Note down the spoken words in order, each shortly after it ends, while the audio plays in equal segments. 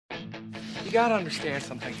You gotta understand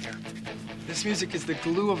something here. This music is the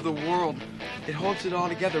glue of the world. It holds it all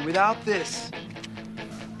together. Without this,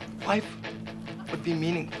 life would be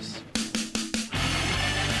meaningless.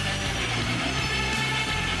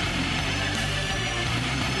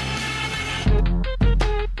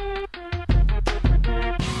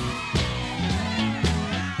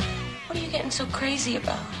 What are you getting so crazy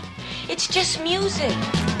about? It's just music.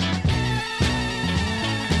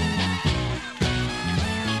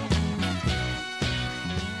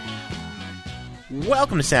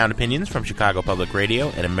 Welcome to Sound Opinions from Chicago Public Radio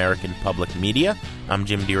and American Public Media. I'm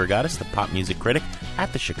Jim DeRogatis, the pop music critic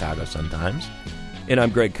at the Chicago Sun-Times. And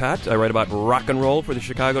I'm Greg Kot. I write about rock and roll for the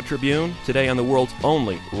Chicago Tribune. Today on the world's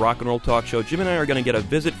only rock and roll talk show, Jim and I are going to get a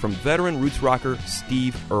visit from veteran roots rocker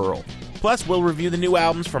Steve Earle. Plus, we'll review the new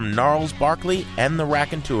albums from Gnarls Barkley and the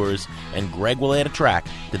Raconteurs, and Greg will add a track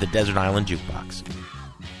to the Desert Island Jukebox.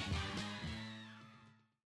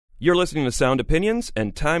 You're listening to Sound Opinions,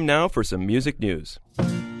 and time now for some music news. For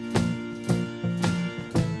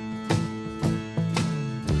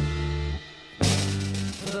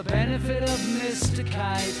the benefit of Mr.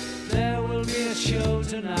 Kite, there will be a show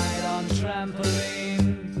tonight on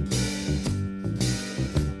trampoline.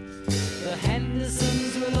 The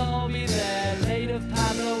Hendersons will all be there. Late of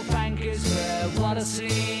Pablo Frank is where. What a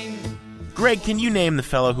scene. Greg, can you name the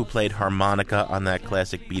fellow who played harmonica on that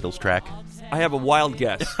classic Beatles track? I have a wild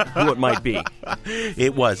guess who it might be.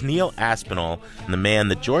 It was Neil Aspinall, the man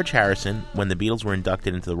that George Harrison, when the Beatles were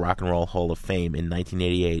inducted into the Rock and Roll Hall of Fame in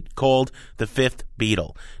 1988, called the fifth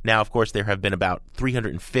Beatle. Now, of course, there have been about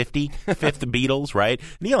 350 fifth Beatles, right?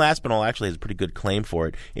 Neil Aspinall actually has a pretty good claim for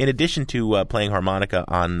it. In addition to playing harmonica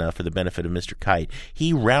on for the benefit of Mr. Kite,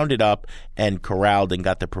 he rounded up and corralled and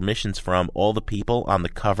got the permissions from all the people on the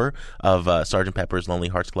cover of Sgt. Pepper's Lonely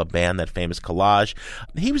Hearts Club Band, that famous collage.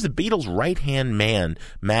 He was the Beatles' right-hand man,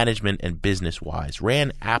 management and business-wise.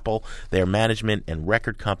 Ran Apple, their management and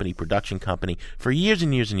record company, production company, for years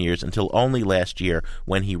and years and years, until only last year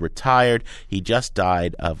when he retired. He just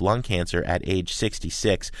died of lung cancer at age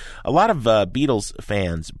 66. A lot of Beatles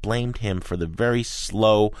fans blamed him for the very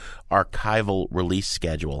slow archival release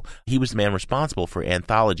schedule. He was the man responsible for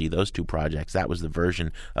Anthology, those two projects. That was the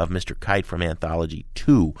version of Mr. Kite from Anthology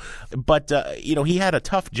 2. But, he had a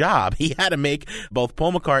tough job. He had to make both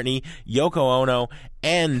Paul McCartney, Yoko Ono,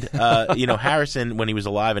 and, Harrison when he was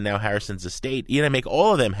alive, and now Harrison's estate. You had to make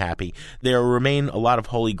all of them happy. There remain a lot of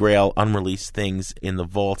Holy Grail unreleased things in the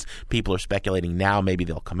vaults. People are speculating now maybe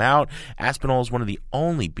they'll come out. Aspinall is one of the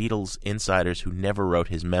only Beatles insiders who never wrote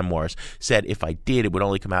his memoirs. Said, if I did, it would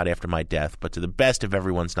only come out after my death. But to the best of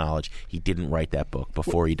everyone's knowledge, he didn't write that book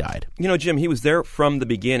before he died. Jim, he was there from the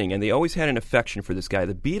beginning, and they always had an affection for this guy.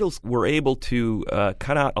 The Beatles were able to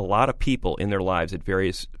cut out a lot of people in their lives at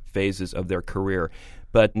various phases of their career.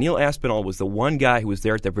 But Neil Aspinall was the one guy who was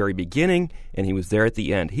there at the very beginning, and he was there at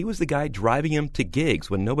the end. He was the guy driving him to gigs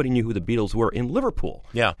when nobody knew who the Beatles were in Liverpool.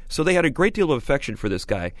 Yeah. So they had a great deal of affection for this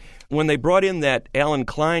guy. When they brought in that Alan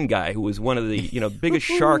Klein guy, who was one of the biggest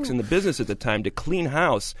sharks in the business at the time, to clean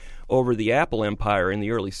house over the Apple empire in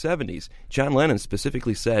the early 70s, John Lennon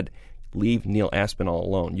specifically said, leave Neil Aspinall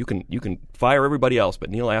alone. You can fire everybody else, but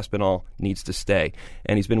Neil Aspinall needs to stay.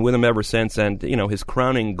 And he's been with him ever since, and his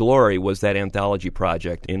crowning glory was that Anthology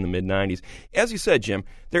project in the mid-'90s. As you said, Jim,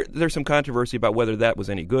 there's some controversy about whether that was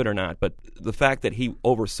any good or not, but the fact that he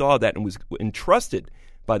oversaw that and was entrusted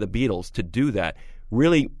by the Beatles to do that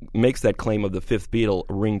really makes that claim of the fifth Beatle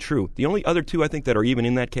ring true. The only other two I think that are even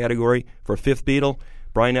in that category for fifth Beatle,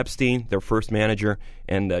 Brian Epstein, their first manager,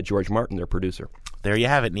 and George Martin, their producer. There you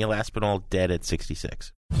have it. Neil Aspinall dead at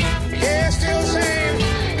 66. Yeah, still the same.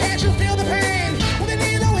 Can't you feel the pain? When the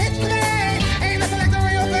needle hits the vein, ain't nothing like the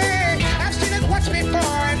real thing. I've seen it once before,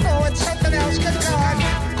 and it's something else. Good God,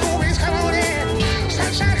 cool breeze, come on in.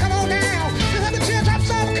 Sunshine, come on down. You have the teardrops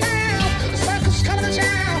of a cow. The circus coming to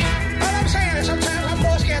town. All I'm saying is sometimes I'm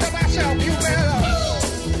more scared of myself. You better.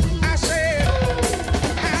 I said,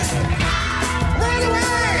 run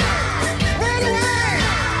away, run away,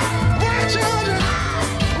 run, children.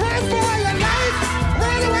 Run for your life!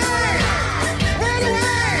 Run away! Run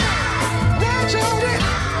away! Run, children!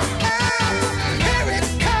 Here it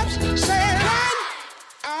comes! Say run!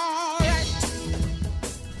 All right.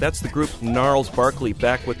 That's the group Gnarls Barkley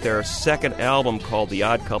back with their second album called The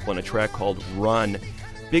Odd Couple and a track called Run.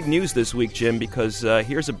 Big news this week, Jim, because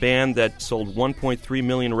here's a band that sold 1.3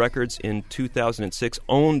 million records in 2006,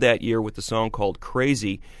 owned that year with the song called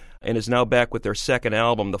Crazy, and is now back with their second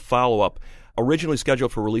album, the follow-up. Originally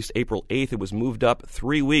scheduled for release April 8th, it was moved up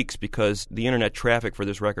 3 weeks because the internet traffic for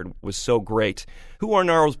this record was so great. Who are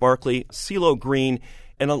Gnarls Barkley? CeeLo Green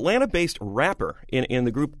an Atlanta-based rapper in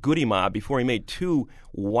the group Goody Mob before he made two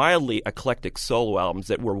wildly eclectic solo albums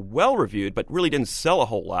that were well-reviewed but really didn't sell a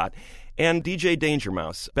whole lot. And DJ Danger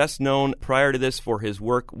Mouse, best known prior to this for his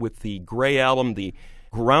work with the Grey album, the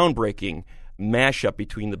groundbreaking mashup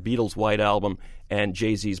between the Beatles' White Album and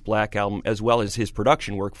Jay-Z's Black Album, as well as his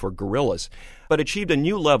production work for Gorillaz, but achieved a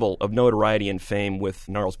new level of notoriety and fame with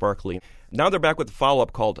Gnarls Barkley. Now they're back with a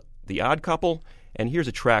follow-up called The Odd Couple, and here's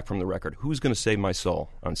a track from the record, Who's Gonna Save My Soul,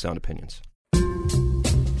 on Sound Opinions.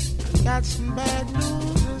 Got some bad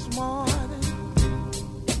news this morning,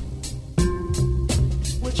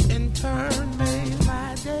 which in turn made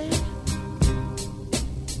my day.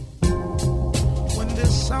 When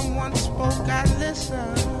this someone spoke, I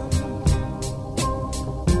listened.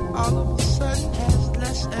 All of a sudden has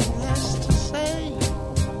less and less to say.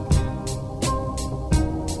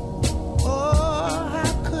 Oh,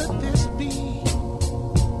 how could this be?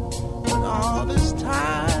 When all this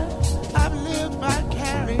time I've lived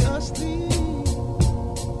vicariously.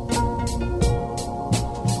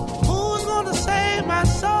 Who's gonna save my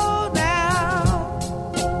soul now?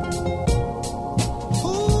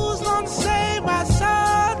 Who's gonna save my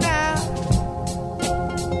soul now?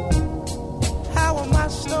 How will my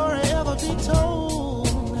story ever be told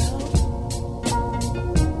now?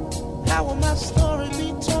 How will my story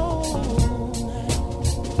be told now?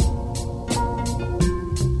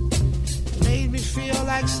 Made me feel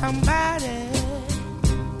like somebody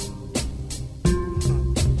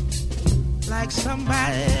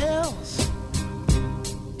else.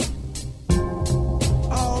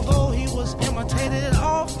 Although he was imitated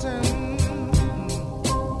often,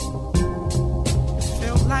 it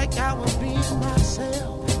felt like I was being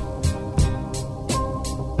myself.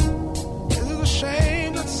 Is it a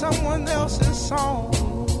shame that someone else's song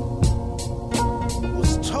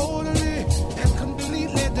was totally and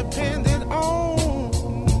completely dependent on?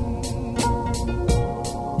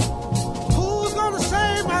 Who's gonna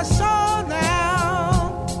save my soul now?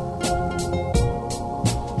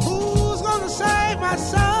 Who's gonna save my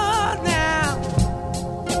soul now?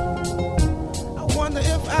 I wonder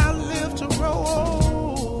if I'll live to grow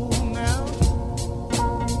old now.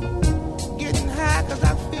 Getting high 'cause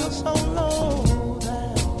I feel so low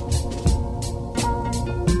now.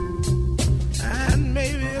 And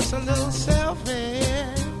maybe it's a little selfish.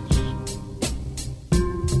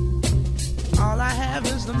 All I have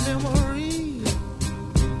is the memory.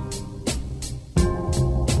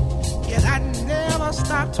 Yet I never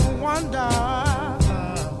stop to wonder,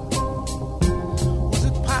 was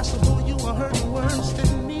it possible you were hurting worse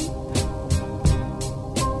than me?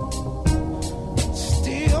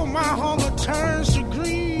 Still my hunger turns to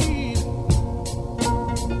greed.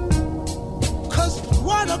 'Cause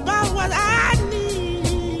what about what I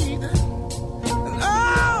need? And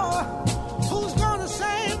oh, who's gonna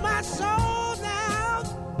save my soul now?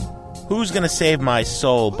 Who's Gonna Save My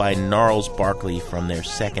Soul by Gnarls Barkley from their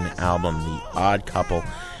second album, The Odd Couple.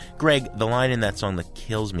 Greg, the line in that song that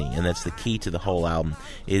kills me, and that's the key to the whole album,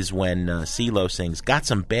 is when CeeLo sings, "Got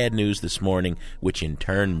some bad news this morning, which in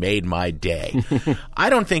turn made my day." I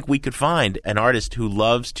don't think we could find an artist who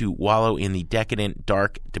loves to wallow in the decadent,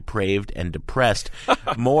 dark, depraved, and depressed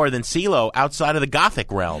more than CeeLo outside of the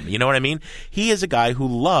gothic realm. You know what I mean? He is a guy who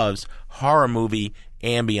loves horror movie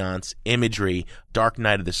ambiance, imagery, Dark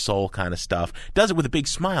Night of the Soul kind of stuff. Does it with a big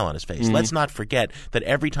smile on his face. Mm-hmm. Let's not forget that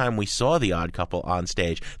every time we saw the Odd Couple on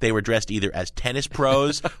stage, they were dressed either as tennis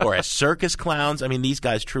pros or as circus clowns. I mean, these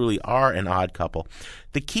guys truly are an odd couple.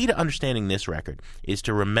 The key to understanding this record is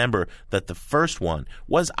to remember that the first one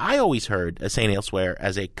was, I always heard, St. Elsewhere,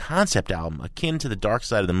 as a concept album akin to The Dark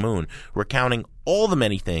Side of the Moon, recounting all the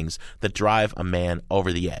many things that drive a man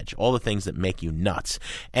over the edge, all the things that make you nuts.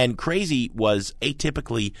 And Crazy was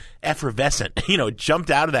atypically effervescent. You know, it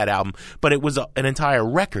jumped out of that album, but it was an entire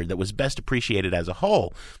record that was best appreciated as a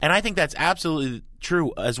whole. And I think that's absolutely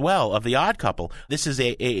true as well of The Odd Couple. This is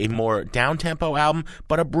a more down-tempo album,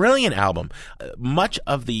 but a brilliant album. Much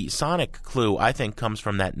of the sonic clue, I think, comes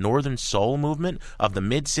from that Northern Soul movement of the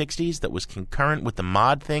mid-'60s that was concurrent with the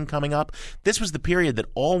mod thing coming up. This was the period that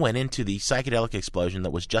all went into the psychedelic explosion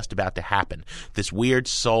that was just about to happen. This weird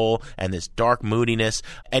soul and this dark moodiness.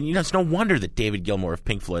 And, you know, it's no wonder that David Gilmour of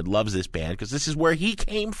Pink Floyd loves this band, because this is where he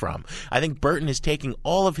came from. I think Burton is taking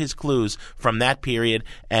all of his clues from that period,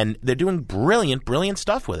 and they're doing brilliant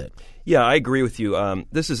stuff with it. Yeah, I agree with you.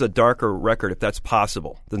 This is a darker record, if that's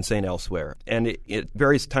possible, than St. Elsewhere. And at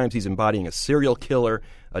various times he's embodying a serial killer,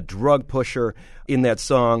 a drug pusher in that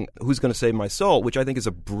song, Who's Gonna Save My Soul, which I think is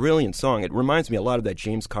a brilliant song. It reminds me a lot of that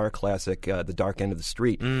James Carr classic, The Dark End of the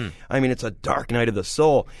Street. I mean, it's a dark night of the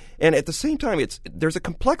soul. And at the same time, there's a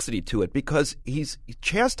complexity to it because he's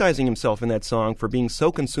chastising himself in that song for being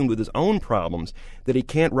so consumed with his own problems that he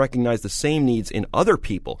can't recognize the same needs in other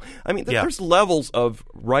people. I mean, there's levels of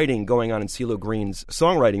writing going on in CeeLo Green's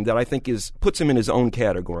songwriting that I think puts him in his own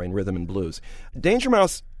category in rhythm and blues. Danger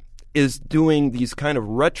Mouse is doing these kind of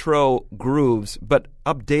retro grooves, but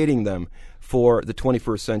updating them for the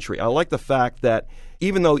 21st century. I like the fact that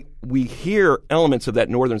even though we hear elements of that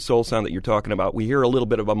Northern Soul sound that you're talking about, we hear a little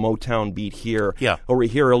bit of a Motown beat here, or we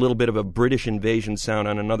hear a little bit of a British Invasion sound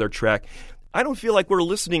on another track. I don't feel like we're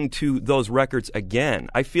listening to those records again.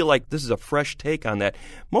 I feel like this is a fresh take on that,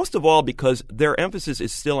 most of all because their emphasis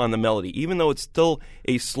is still on the melody. Even though it's still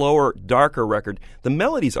a slower, darker record, the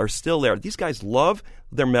melodies are still there. These guys love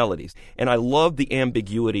their melodies, and I love the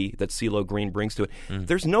ambiguity that CeeLo Green brings to it.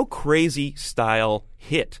 There's no crazy style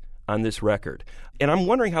hit on this record. And I'm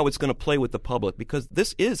wondering how it's going to play with the public because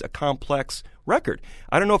this is a complex record.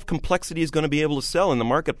 I don't know if complexity is going to be able to sell in the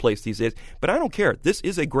marketplace these days, but I don't care. This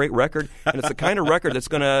is a great record, and it's the kind of record that's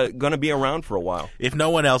going to be around for a while. If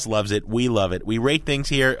no one else loves it, we love it. We rate things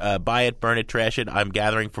here, buy it, burn it, trash it. I'm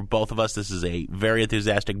gathering for both of us. This is a very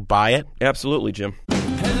enthusiastic buy it. Absolutely, Jim.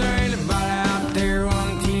 Is there anybody out there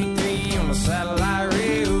on T3 on the satellite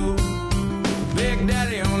radio? Big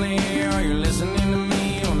Daddy only here, are you listening to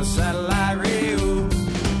me on the satellite radio?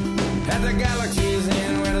 At the galaxies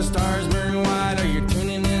in where the stars burn white, are you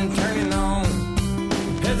tuning in and turning on?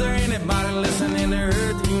 Is there anybody listening to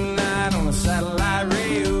Earth Unite on the satellite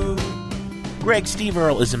radio? Greg, Steve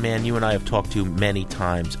Earle is a man you and I have talked to many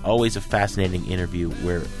times. Always a fascinating interview.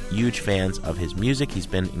 We're huge fans of his music. He's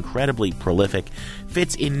been incredibly prolific.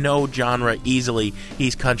 Fits in no genre easily.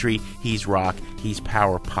 He's country, he's rock, he's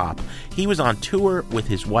power pop. He was on tour with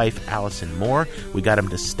his wife, Allison Moorer. We got him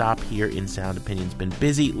to stop here in Sound Opinions. Been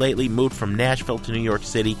busy lately, moved from Nashville to New York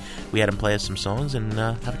City. We had him play us some songs and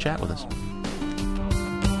have a chat with us.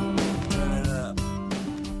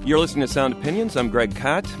 You're listening to Sound Opinions. I'm Greg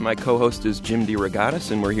Kot. My co-host is Jim DeRogatis,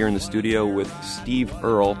 and we're here in the studio with Steve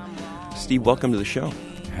Earle. Steve, welcome to the show.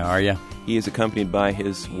 How are you? He is accompanied by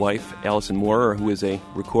his wife, Allison Moorer, who is a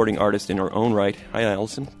recording artist in her own right. Hi,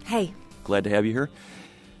 Allison. Hey. Glad to have you here.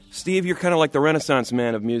 Steve, you're kind of like the Renaissance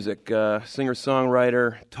man of music.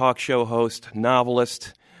 Singer-songwriter, talk show host,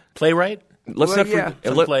 novelist. Playwright? Some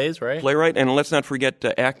plays, right? Playwright, and let's not forget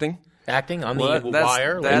acting. Acting on the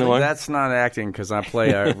wire? That's not acting because I play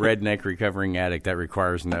a redneck recovering addict. That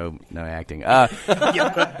requires no acting.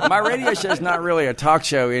 My radio show is not really a talk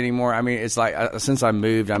show anymore. I mean, it's like since I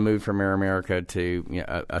moved from Air America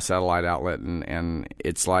to a satellite outlet, and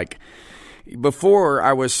it's like before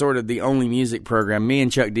I was sort of the only music program. Me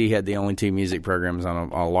and Chuck D had the only two music programs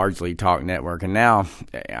on a largely talk network, and now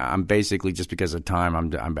I'm basically just because of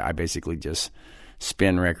time. I basically just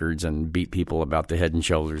spin records and beat people about the head and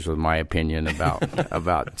shoulders with my opinion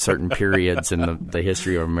about certain periods in the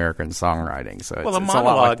history of American songwriting. So well,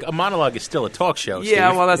 a monologue is still a talk show. Yeah,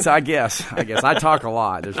 Steve. well, that's I guess I talk a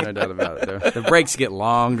lot. There's no doubt about it. The breaks get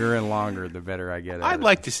longer and longer the better I get at I'd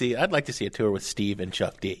like to see a tour with Steve and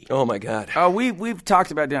Chuck D. Oh my God. We've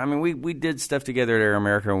talked about doing. I mean, we did stuff together at Air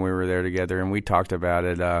America when we were there together, and we talked about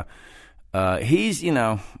it.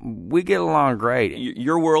 We get along great.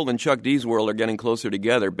 Your world and Chuck D's world are getting closer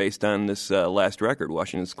together based on this last record,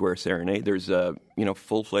 Washington Square Serenade. There's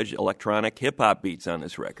full-fledged electronic hip-hop beats on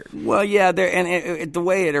this record. Well, yeah, the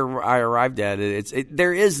way I arrived at it,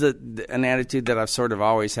 there is an attitude that I've sort of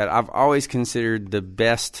always had. I've always considered the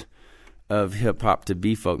best of hip-hop to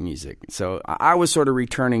be folk music. So I was sort of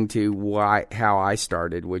returning to how I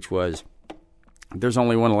started, which was there's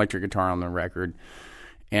only one electric guitar on the record.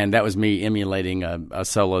 And that was me emulating a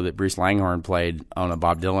solo that Bruce Langhorne played on a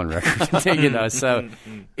Bob Dylan record. So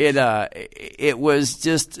it was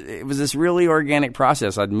this really organic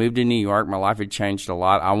process. I'd moved to New York. My life had changed a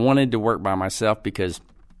lot. I wanted to work by myself because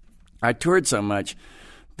I toured so much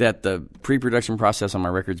that the pre-production process on my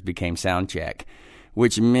records became sound check,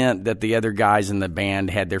 which meant that the other guys in the band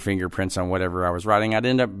had their fingerprints on whatever I was writing. I'd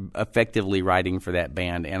end up effectively writing for that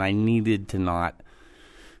band, and I needed to not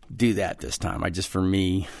do that this time. I just, for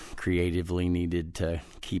me, creatively needed to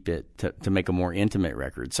keep it, to make a more intimate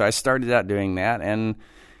record. So I started out doing that, and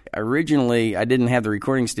originally I didn't have the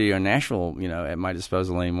recording studio in Nashville, at my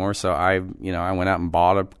disposal anymore. So I went out and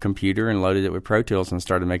bought a computer and loaded it with Pro Tools and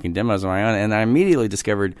started making demos on my own. And I immediately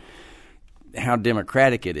discovered how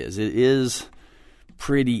democratic it is. It is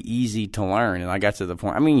pretty easy to learn, and I got to the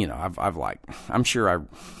point. I mean, I'm sure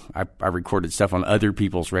I recorded stuff on other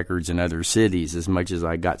people's records in other cities as much as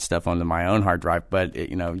I got stuff onto my own hard drive. But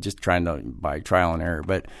just trying to by trial and error.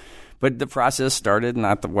 But the process started,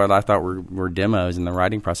 and what I thought were demos, and the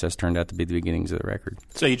writing process turned out to be the beginnings of the record.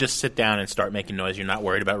 So you just sit down and start making noise. You're not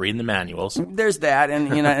worried about reading the manuals. There's that,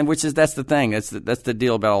 and and that's the thing. That's the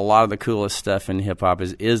deal about a lot of the coolest stuff in hip hop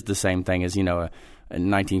is the same thing as in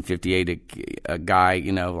 1958, a guy,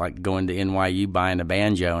 like going to NYU buying a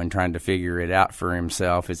banjo and trying to figure it out for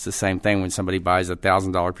himself. It's the same thing when somebody buys a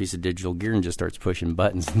 $1,000 piece of digital gear and just starts pushing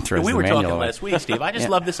buttons and throws the manual away. We were talking last week, Steve. I just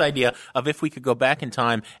love this idea of if we could go back in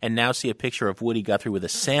time and now see a picture of Woody Guthrie with a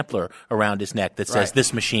sampler around his neck that says,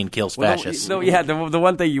 "This machine kills fascists." The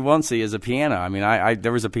one thing you won't see is a piano. I mean,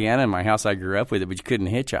 there was a piano in my house I grew up with, but you couldn't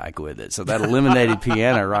hitchhike with it. So that eliminated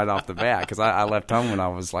piano right off the bat because I left home when I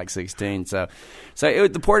was like 16. So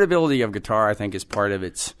the portability of guitar, I think, is part of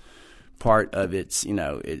its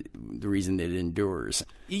the reason it endures.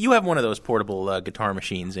 You have one of those portable guitar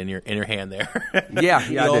machines in your hand there. Yeah,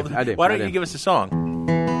 I do. Why don't you give us a song?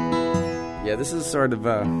 Yeah, this is sort of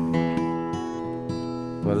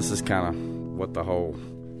this is kind of what the whole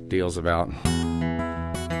deal's about.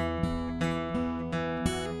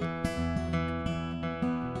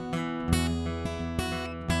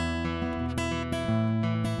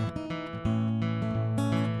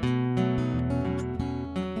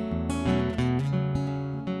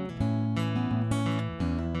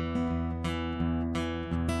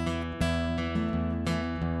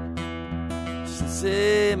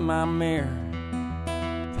 Sit in my mirror,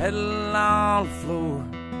 pedal on the floor.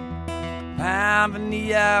 I'm in New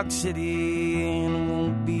York City and I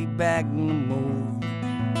won't be back no more.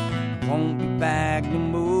 Won't be back no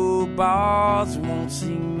more. Bars won't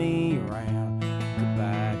see me around.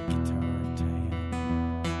 Goodbye, Guitar Town.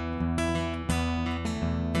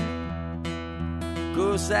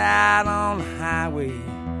 Ghosts out on the highway,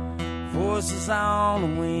 voices on the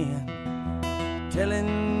wind,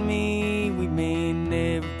 telling me we may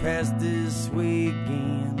never pass this way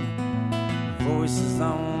again. Voices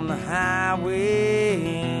on the highway,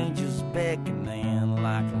 angels beckoning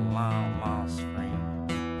like a long lost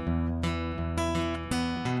friend.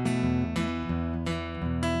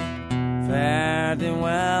 Fare thee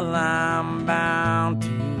well, I'm bound to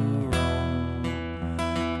roam.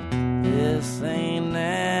 This ain't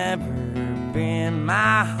never been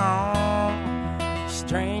my home.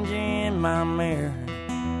 Strange in my mirror,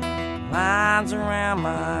 lines around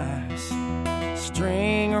my eyes,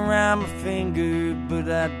 string around my finger,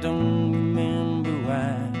 but I don't remember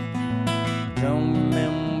why. Don't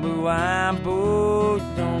remember why, boy,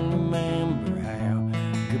 don't remember how.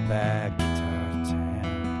 Goodbye, Guitar Town.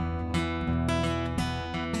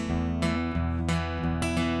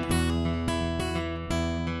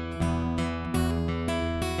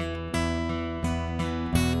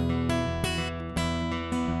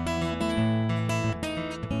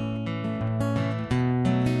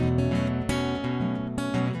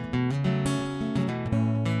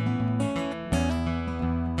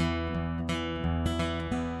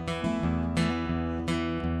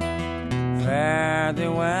 Fare thee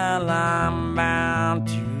well, I'm bound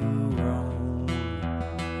to roam.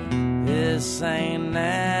 This ain't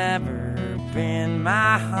never been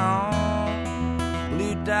my home.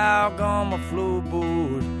 Blue dog on my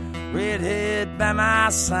floorboard, redhead by my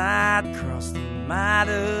side, across the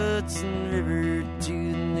mighty Hudson River to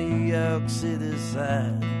the New York City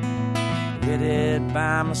side. Redhead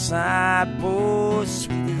by my side, boy,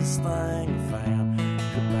 sweetest thing I found.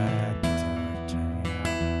 Goodbye, Guitar Town.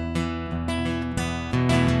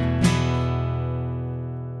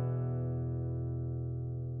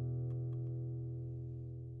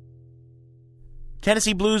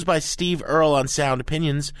 Tennessee Blues by Steve Earle on Sound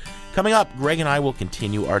Opinions. Coming up, Greg and I will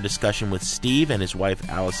continue our discussion with Steve and his wife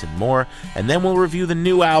Allison Moorer, and then we'll review the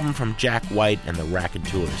new album from Jack White and the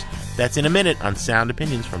Raconteurs. That's in a minute on Sound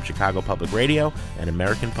Opinions from Chicago Public Radio and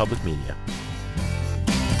American Public Media.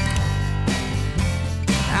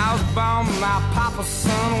 I was born with my papa's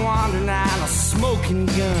son, wandering out a smoking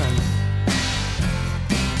gun.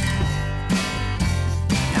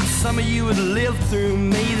 Now some of you would live through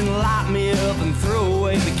me, then lock me up and throw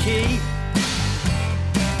away the key,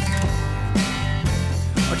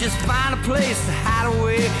 or just find a place to hide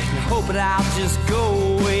away and hope that I'll just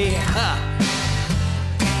go away.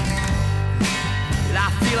 Did I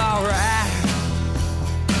feel alright?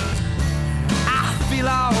 I feel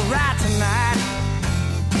alright tonight.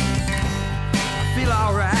 Feel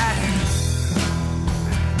alright.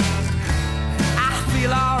 I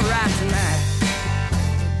feel alright tonight.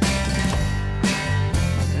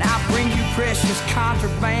 And I'll bring you precious Christmas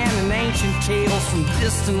contraband and ancient tales from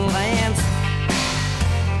distant lands.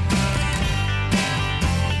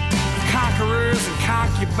 Conquerors and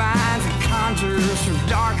concubines and conjurers from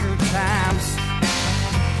darker times.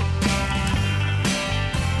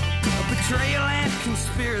 Betrayal and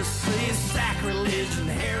conspiracy, sacrilege and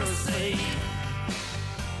heresy.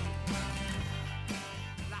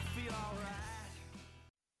 I feel alright.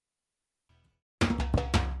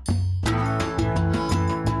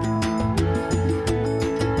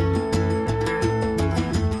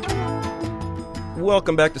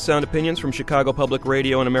 Welcome back to Sound Opinions from Chicago Public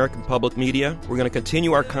Radio and American Public Media. We're going to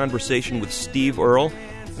continue our conversation with Steve Earle.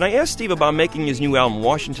 And I asked Steve about making his new album,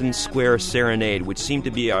 Washington Square Serenade, which seemed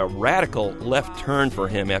to be a radical left turn for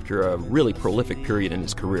him after a really prolific period in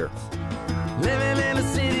his career. living in a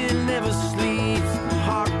city that never sleeps.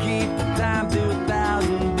 Heart keep the time to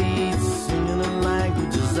 1,000 beats. Singing in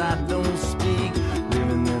languages I don't speak.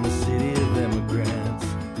 Living in a city of immigrants.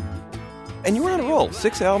 And you were on a roll.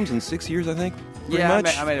 6 albums in 6 years, I think. Yeah,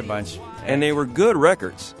 I made a bunch. And they were good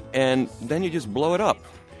records. And then you just blow it up.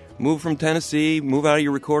 Move from Tennessee, move out of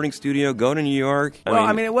your recording studio, go to New York.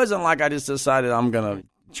 I mean, it wasn't like I just decided I'm going to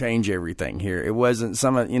change everything here. It wasn't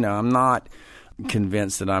I'm not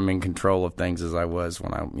convinced that I'm in control of things as I was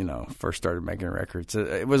when I, first started making records.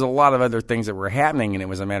 It was a lot of other things that were happening, and it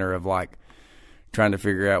was a matter of like trying to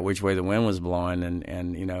figure out which way the wind was blowing.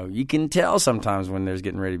 And you can tell sometimes when there's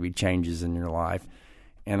getting ready to be changes in your life.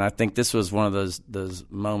 And I think this was one of those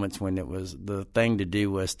moments when it was the thing to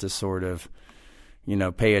do was to sort of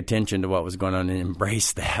pay attention to what was going on and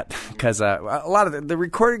embrace that. Because a lot of the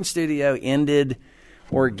recording studio ended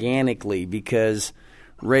organically because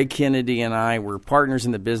Ray Kennedy and I were partners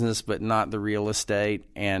in the business but not the real estate,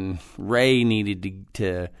 and Ray needed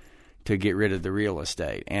to get rid of the real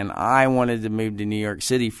estate. And I wanted to move to New York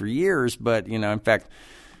City for years, but, in fact,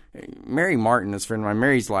 Mary Martin, this friend of mine,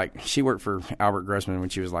 Mary's she worked for Albert Grossman when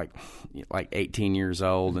she was like 18 years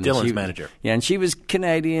old. And Dylan's manager. Yeah, and she was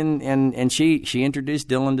Canadian, and she introduced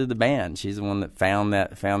Dylan to the band. She's the one that found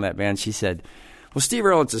that band. She said, "Well, Steve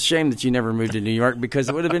Earle, it's a shame that you never moved to New York because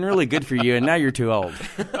it would have been really good for you, and now you're too old."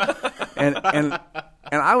 And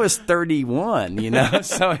I was 31,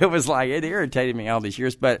 so it was like it irritated me all these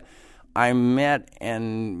years, but I met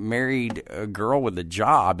and married a girl with a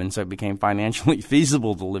job, and so it became financially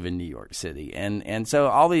feasible to live in New York City. And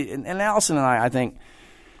so and Allison and I think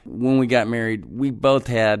when we got married, we both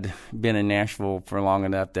had been in Nashville for long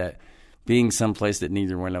enough that being someplace that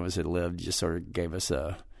neither one of us had lived just sort of gave us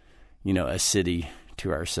a city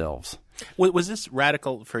to ourselves. Was this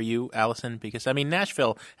radical for you, Allison? Because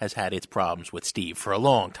Nashville has had its problems with Steve for a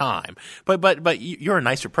long time, but you're a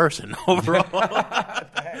nicer person overall.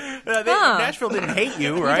 Nashville didn't hate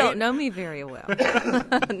you, right? You don't know me very well.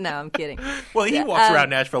 No, I'm kidding. Well, he walks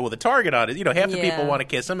around Nashville with a target on it. Half the people want to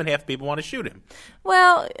kiss him, and half the people want to shoot him.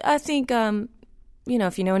 Well, I think if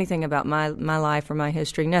you know anything about my life or my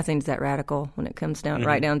history, nothing's that radical when it comes down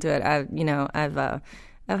right down to it. I've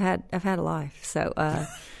had a life, so.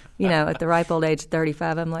 At the ripe old age of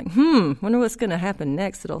 35, I'm like, wonder what's going to happen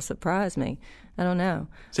next that'll surprise me. I don't know.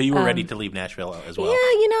 So you were ready to leave Nashville as well?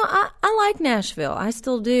 Yeah, I like Nashville. I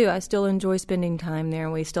still do. I still enjoy spending time there,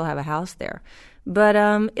 and we still have a house there. But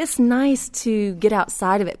it's nice to get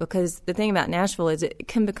outside of it because the thing about Nashville is it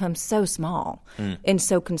can become so small and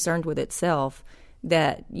so concerned with itself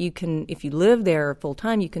that you can, if you live there full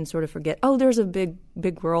time, you can sort of forget, there's a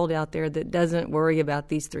big world out there that doesn't worry about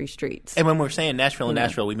these 3 streets. And when we're saying Nashville and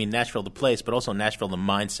Nashville, we mean Nashville the place, but also Nashville the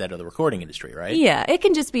mindset of the recording industry, right? Yeah, it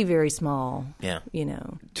can just be very small. Yeah.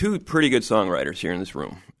 2 pretty good songwriters here in this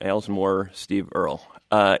room, Allison Moorer, Steve Earle.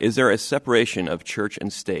 Is there a separation of church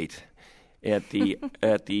and state at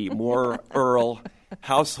the Moorer-Earle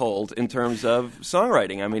household in terms of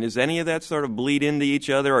songwriting? Does any of that sort of bleed into each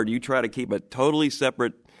other, or do you try to keep a totally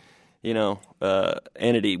separate,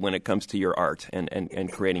 entity when it comes to your art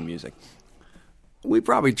and creating music? We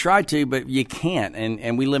probably try to, but you can't.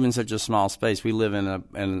 And we live in such a small space. We live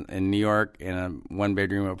in New York in a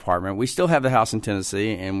 1-bedroom apartment. We still have the house in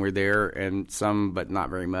Tennessee, and we're there, and some, but not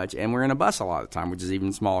very much. And we're in a bus a lot of the time, which is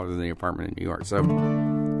even smaller than the apartment in New York. So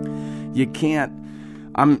you can't.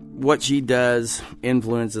 What she does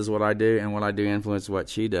influences what I do, and what I do influences what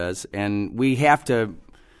she does. And we have to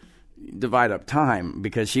divide up time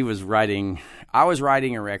because I was writing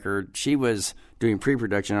a record, she was doing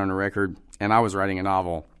pre-production on a record, and I was writing a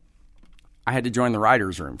novel. I had to join the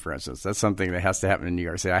writer's room, for instance. That's something that has to happen in New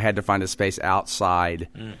York City. I had to find a space outside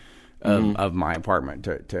of my apartment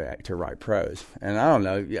to write prose. And I don't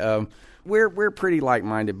know, we're pretty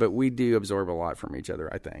like-minded, but we do absorb a lot from each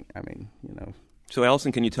other, I think. So,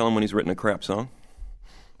 Allison, can you tell him when he's written a crap song?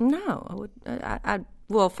 No, I would.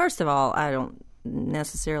 Well, first of all, I don't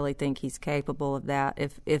necessarily think he's capable of that.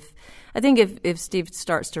 If Steve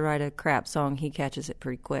starts to write a crap song, he catches it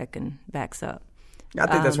pretty quick and backs up. I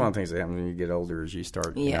think that's one of the things that happens when you get older as you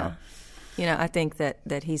start. Yeah. I think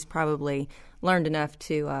that he's probably learned enough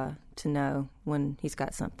to know when he's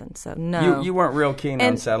got something. So no, you weren't real keen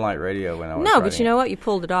on satellite radio when I was but you know what? You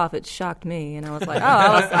pulled it off. It shocked me, and I was like,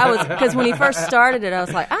 I was because when he first started it, I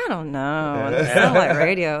was like, I don't know, satellite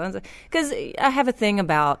radio, because I have a thing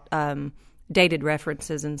about dated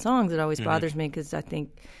references in songs. It always bothers me because I think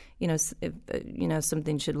if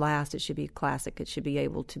something should last, it should be classic. It should be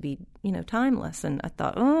able to be timeless. And I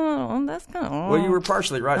thought, that's kind of well, you were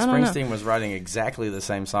partially right. Springsteen was writing exactly the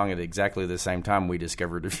same song at exactly the same time. We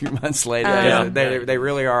discovered a few months later. They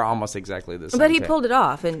really are almost exactly the same. But he pulled it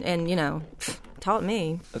off, and taught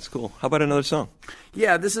me. That's cool. How about another song?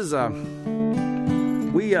 Yeah, this is I've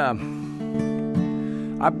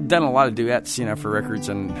done a lot of duets, for records,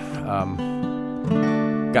 and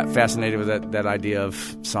got fascinated with that idea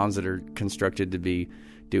of songs that are constructed to be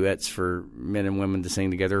duets for men and women to sing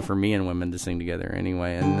together, for me and women to sing together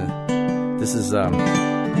anyway. And this is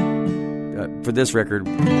for this record,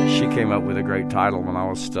 she came up with a great title when I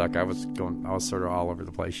was stuck. I was sort of all over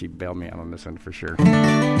the place. She bailed me out on this one for sure.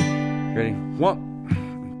 Ready?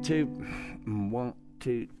 1, 2, 1,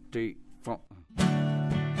 2, 3, 4.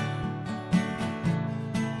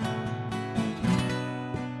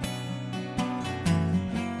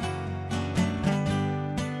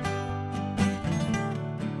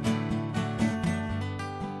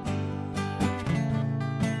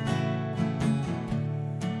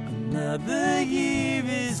 Another year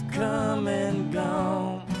is come and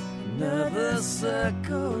gone. Another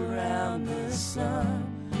circle around the sun.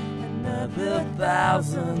 Another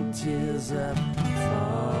 1,000 tears have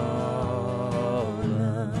fallen.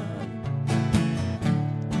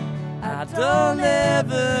 I don't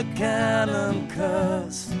ever count them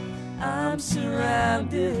 'cause I'm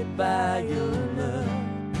surrounded by your love.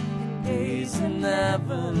 Days are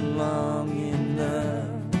never long enough.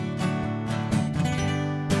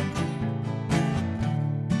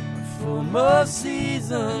 Most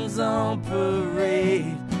seasons on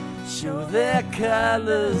parade show their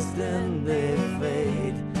colors, then they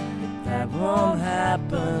fade. That won't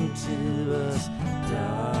happen to us,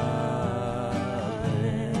 darling.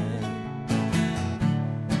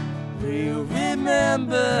 We'll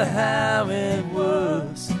remember how it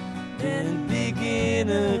was, then begin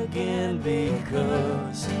again,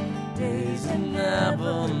 because days are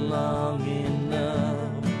never long enough.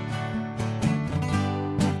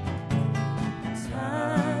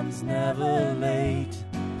 Never late,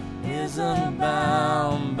 isn't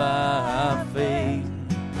bound by fate.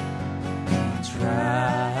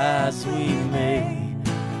 Try as we may,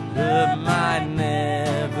 love might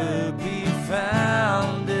never be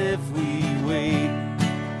found if we wait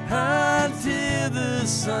until the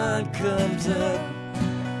sun comes up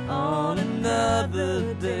on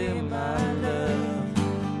another day, my love.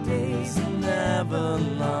 Days are never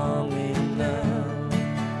long enough.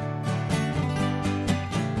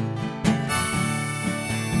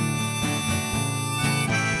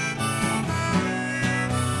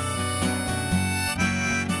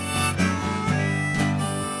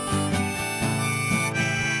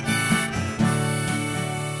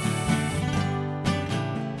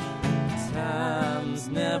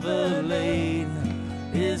 Never late,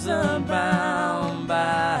 isn't bound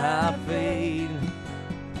by fate.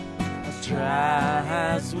 Try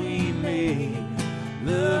as we may,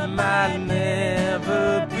 love might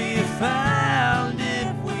never be found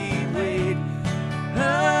if we wait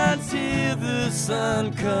until the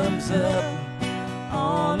sun comes up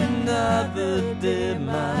on another day,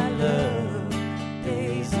 my love.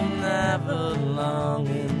 Days are never long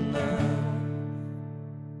enough.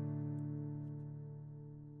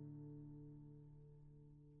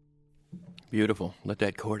 Beautiful. Let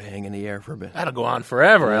that chord hang in the air for a bit. That'll go on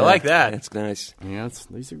forever. I like that. That's nice. Yeah,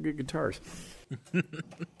 these are good guitars.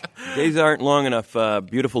 Days aren't long enough.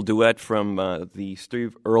 Beautiful duet from the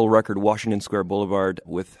Steve Earle record, Washington Square Boulevard,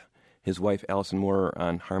 with his wife Allison Moorer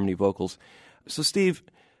on harmony vocals. So, Steve,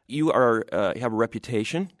 you are have a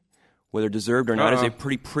reputation, whether deserved or not, as a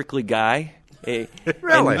pretty prickly guy.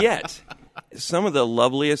 Really? And yet, some of the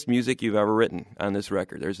loveliest music you've ever written on this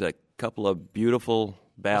record. There's a couple of beautiful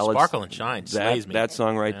ballads. Sparkle and Shine slays me. That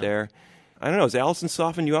song right there. I don't know. Has Allison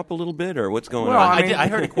softened you up a little bit, or what's going on? I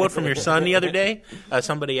heard a quote from your son the other day.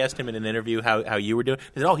 Somebody asked him in an interview how you were doing.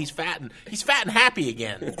 He said, "Oh, he's fat and happy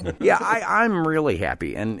again." Yeah, I'm really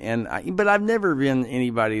happy, but I've never been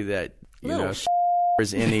anybody that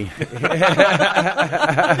there's any. You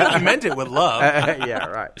meant it with love. Yeah,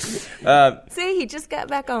 right. See, he just got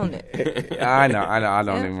back on it. I know. I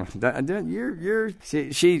don't even. You're.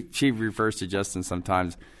 She refers to Justin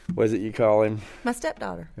sometimes. What is it you call him? My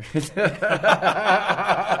stepdaughter.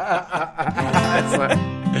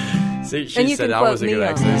 See, And she you said can I quote was a me good on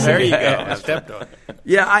accent. that. There you go. Stepdaughter.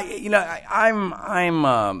 Yeah,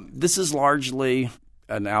 I'm. This is largely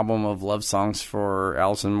an album of love songs for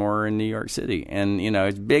Allison Moorer in New York City, and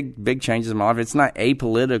it's big changes in my life. It's not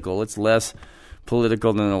apolitical; it's less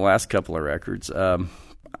political than the last couple of records.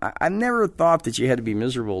 I never thought that you had to be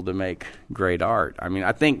miserable to make great art. I mean,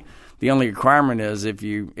 I think the only requirement is if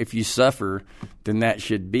you suffer, then that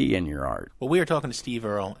should be in your art. Well, we are talking to Steve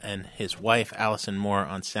Earle and his wife, Allison Moorer,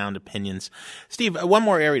 on Sound Opinions. Steve, one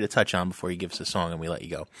more area to touch on before you give us a song and we let you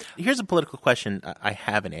go. Here's a political question I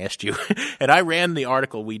haven't asked you. And I ran the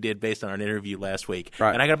article we did based on our interview last week.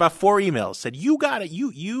 Right. And I got about 4 emails. Said, you got it.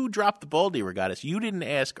 You dropped the ball, DeRogatis. You didn't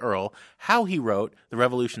ask Earle how he wrote The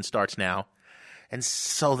Revolution Starts Now and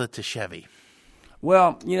sold it to Chevy.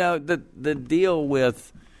 Well, the deal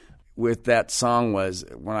with that song was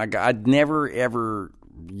when I'd never ever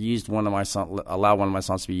used allowed one of my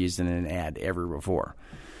songs to be used in an ad ever before.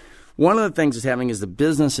 One of the things that's happening is the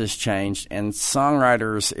business has changed, and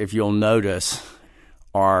songwriters, if you'll notice,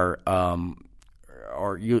 you're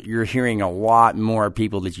hearing a lot more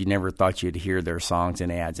people that you never thought you'd hear their songs in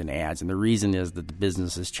ads. And the reason is that the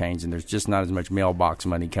business has changed, and there's just not as much mailbox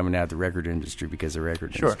money coming out of the record industry because the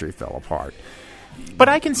record industry fell apart. But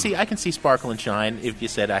I can see Sparkle and Shine if you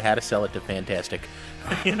said I had to sell it to Fantastic.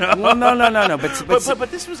 Well, no.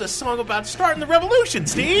 But this was a song about starting the revolution,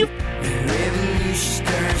 Steve. The revolution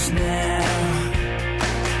starts now.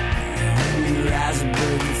 We rise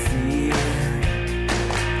above the fear.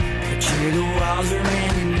 But the walls are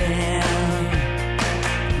ending down.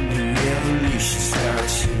 The revolution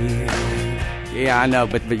starts here. Yeah, I know,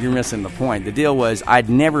 but you're missing the point. The deal was I'd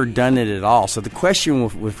never done it at all. So the question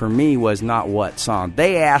for me was not what song.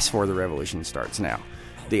 They asked for The Revolution Starts Now.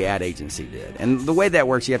 The ad agency did. And the way that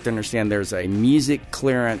works, you have to understand there's a music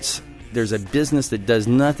clearance. There's a business that does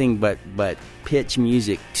nothing but pitch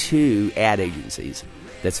music to ad agencies.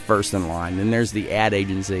 That's first in line. Then there's the ad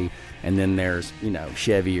agency, and then there's,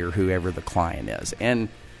 Chevy or whoever the client is. And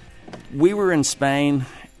we were in Spain,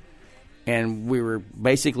 and we were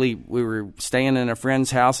staying in a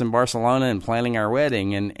friend's house in Barcelona and planning our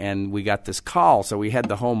wedding, and we got this call. So we had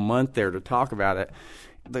the whole month there to talk about it.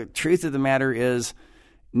 The truth of the matter is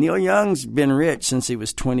Neil Young's been rich since he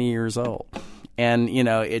was 20 years old. And,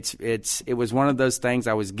 it was one of those things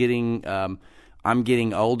I was getting I'm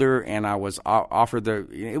getting older, and I was offered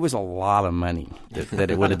it was a lot of money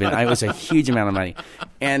that it would have been. It was a huge amount of money.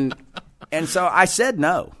 And so I said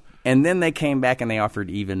no. And then they came back and they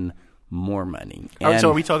offered even more money. So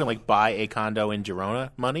are we talking like buy a condo in Girona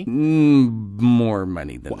money? More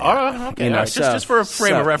money than that. Okay. Just for a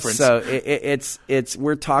frame of reference. So it's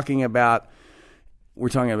we're talking about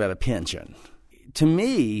a pension. To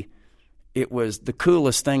me, it was the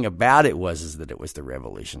coolest thing about it was that it was The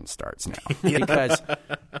Revolution Starts Now. Because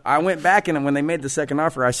I went back, and when they made the second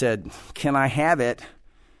offer, I said, can I have it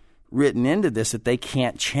written into this that they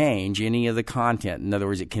can't change any of the content? In other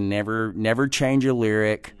words, it can never change a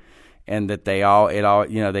lyric, and that they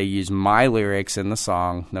use my lyrics in the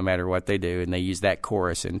song no matter what they do, and they use that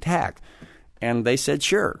chorus intact. And they said,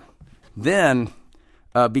 sure. Then,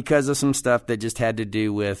 because of some stuff that just had to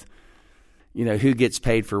do with who gets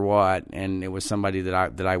paid for what, and it was somebody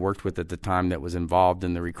that I worked with at the time that was involved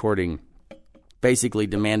in the recording, basically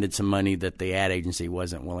demanded some money that the ad agency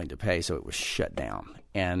wasn't willing to pay, so it was shut down.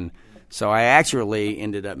 And so I actually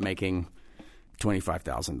ended up making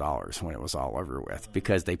 $25,000 when it was all over with,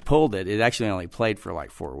 because they pulled it. It actually only played for like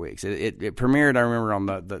 4 weeks. It premiered, I remember, on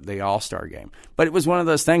the All-Star game. But it was one of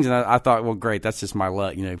those things, and I thought, well, great, that's just my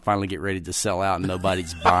luck. Finally get ready to sell out, and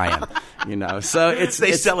nobody's buying. So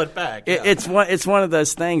they sell it back. It's one of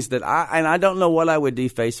those things that I don't know what I would do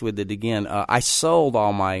faced with it again. I sold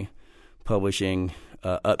all my publishing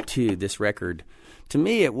up to this record. To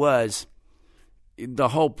me, it was. The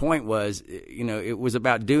whole point was, it was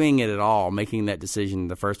about doing it at all, making that decision in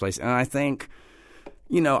the first place. And I think,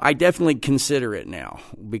 I definitely consider it now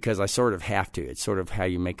because I sort of have to. It's sort of how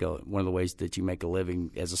you make one of the ways that you make a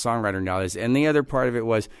living as a songwriter nowadays. And the other part of it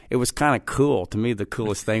was kind of cool. To me, the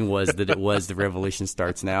coolest thing was that it was The Revolution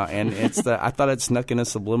Starts Now. And I thought it snuck in a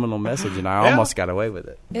subliminal message, and I almost got away with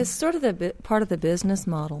it. It's sort of part of the business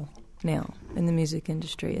model now in the music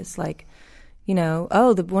industry. It's like,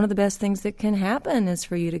 one of the best things that can happen is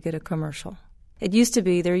for you to get a commercial. There used to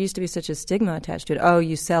be such a stigma attached to it. Oh,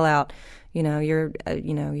 you sell out, you're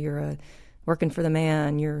a working for the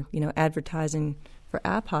man, you're, advertising for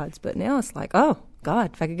iPods. But now it's like, oh,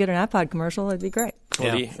 God, if I could get an iPod commercial, it'd be great.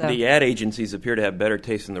 Yeah, the ad agencies appear to have better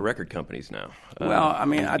taste than the record companies now. Well, I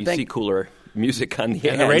mean, I you think see cooler music on the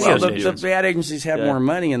the radio stations. The ad agencies have more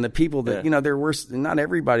money, and the people that there were not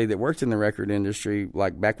everybody that worked in the record industry.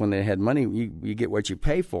 Like back when they had money, you get what you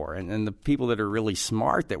pay for, and the people that are really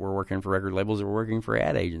smart that were working for record labels are working for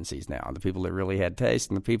ad agencies now. The people that really had taste,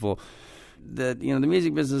 and the people that the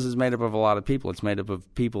music business is made up of a lot of people. It's made up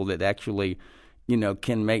of people that actually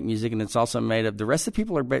can make music, and it's also made of the rest of the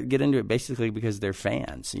people get into it basically because they're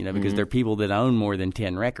fans, because they're people that own more than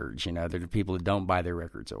 10 records, they're the people that don't buy their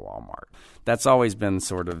records at Walmart. That's always been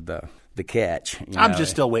sort of the catch. I'm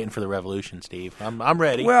just still waiting for the revolution, Steve. I'm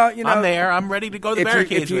ready. Well, I'm there. I'm ready to go to the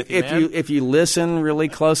barricades with you, man. If you listen really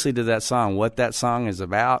closely to that song, what that song is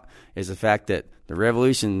about is the fact that the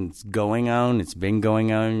revolution's going on. It's been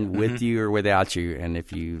going on with you or without you, and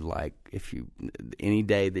if you any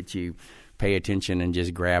day that you pay attention and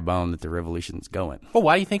just grab on that the revolution's going. Well,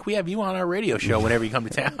 why do you think we have you on our radio show whenever you come to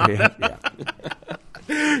town? Yeah.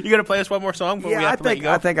 You going to play us one more song before we have to let you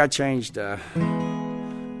go? I think I changed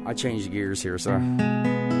gears here, so.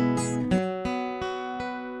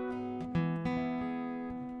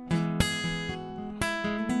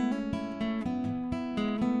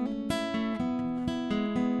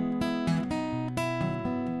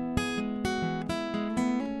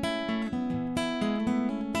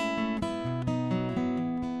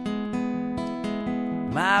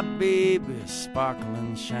 My baby, sparkle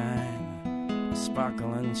and shine,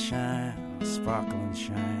 sparkle and shine, sparkle and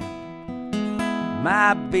shine.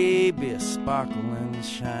 My baby, sparkle and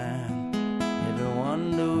shine.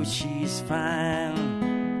 Everyone knows she's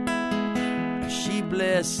fine. She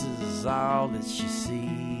blesses all that she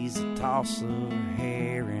sees, a toss of her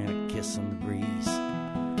hair and a kiss on the breeze.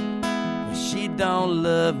 But she don't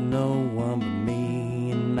love no one but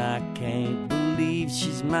me, and I can't believe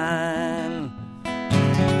she's mine.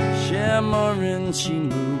 Shimmering she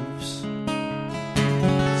moves,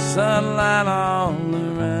 sunlight all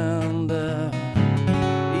around her,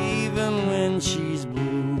 even when she's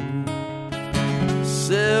blue.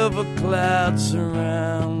 Silver clouds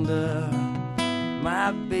surround her.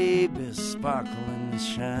 My baby, sparkle and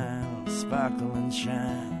shine, sparkle and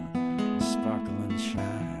shine, sparkle and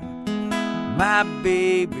shine. My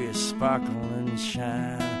baby, sparkle and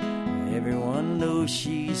shine. Everyone knows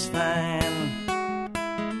she's fine.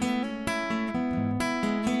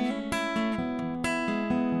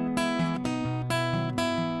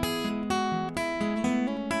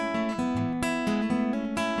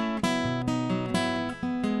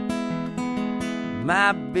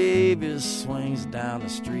 My baby swings down the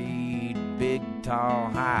street, big,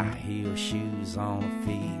 tall, high-heel shoes on her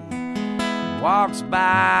feet. Walks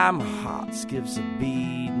by, my heart skips a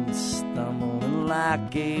beat, and stumbling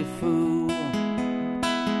like a fool.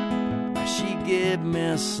 She gave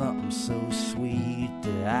me something so sweet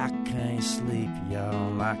that I can't sleep,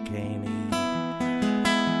 y'all, I can't eat.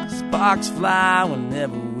 Sparks fly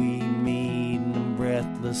whenever we meet, and I'm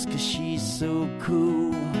breathless 'cause she's so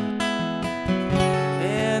cool.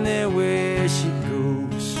 Anywhere she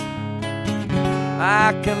goes,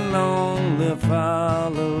 I can only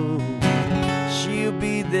follow. She'll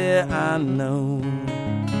be there, I know,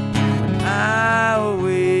 when I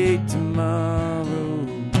awake tomorrow.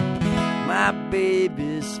 My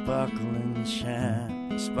baby, sparkle and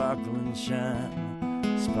shine, sparkle and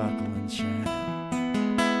shine, sparkle and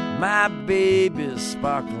shine. My baby,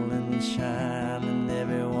 sparkle and shine, and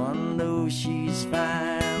everyone knows she's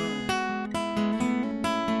fine.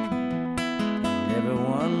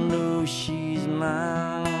 Everyone knows she's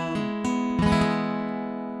mine.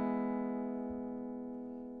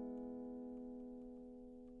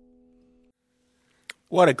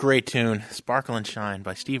 What a great tune. Sparkle and Shine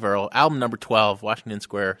by Steve Earle. Album number 12, Washington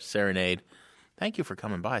Square Serenade. Thank you for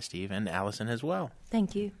coming by, Steve, and Allison as well.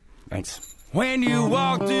 Thank you. Thanks. When you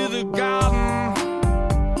walk through the garden,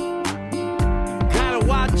 gotta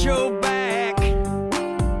watch your back.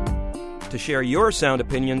 To share your sound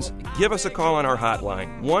opinions, give us a call on our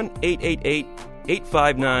hotline,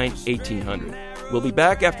 1-888-859-1800. We'll be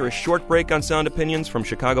back after a short break on Sound Opinions from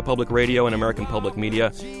Chicago Public Radio and American Public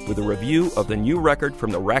Media with a review of the new record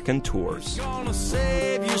from the Raconteurs. Gonna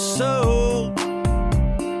save your soul.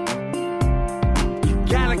 You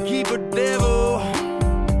gotta keep a devil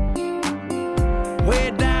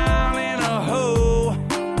way down in a hole.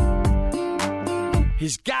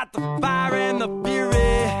 He's got the fire and the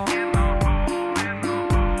fury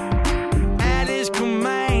at his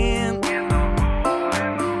command,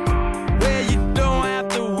 where you don't have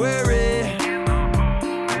to worry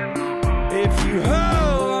if you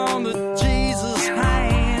hold on to Jesus.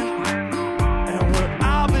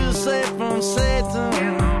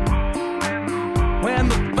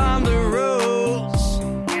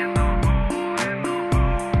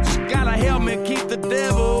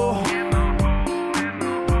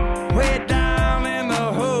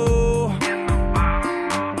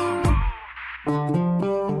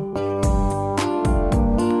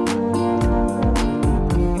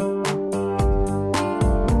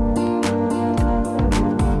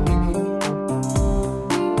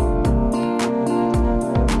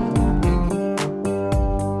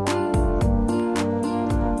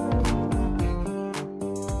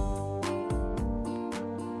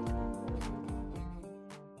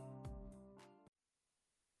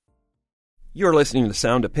 You're listening to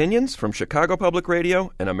Sound Opinions from Chicago Public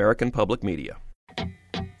Radio and American Public Media.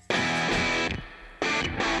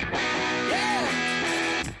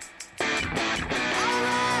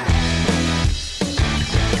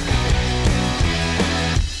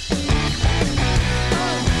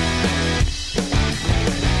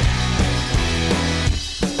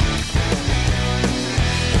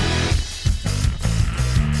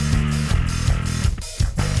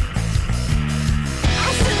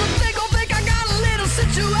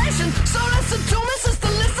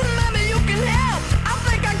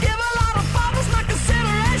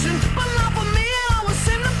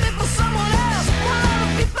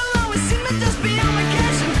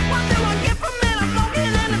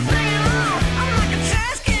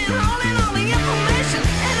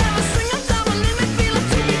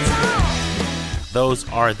 Those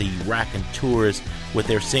are the Raconteurs with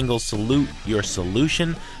their single Salute Your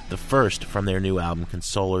Solution, the first from their new album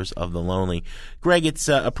Consolers of the Lonely. Greg, it's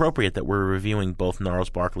appropriate that we're reviewing both Gnarls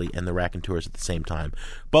Barkley and the Raconteurs at the same time.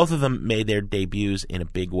 Both of them made their debuts in a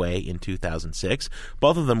big way in 2006.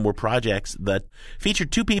 Both of them were projects that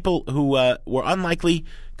featured two people who were unlikely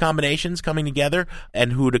combinations coming together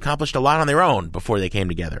and who'd accomplished a lot on their own before they came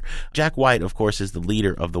together. Jack White, of course, is the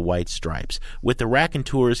leader of the White Stripes. With the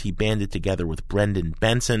Raconteurs, he banded together with Brendan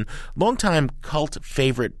Benson, longtime cult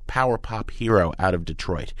favorite power pop hero out of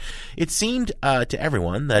Detroit. It seemed to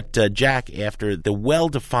everyone that Jack, after the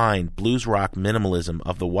well-defined blues rock minimalism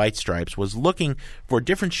of the White Stripes, was looking for a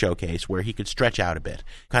different showcase where he could stretch out a bit.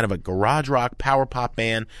 Kind of a garage rock power pop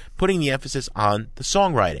band, putting the emphasis on the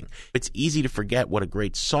songwriting. It's easy to forget what a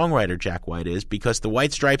great songwriter Jack White is because the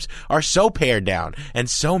White Stripes are so pared down and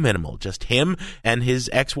so minimal. Just him and his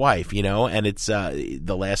ex-wife, you know, and it's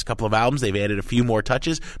the last couple of albums, they've added a few more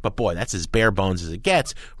touches, but boy, that's as bare bones as it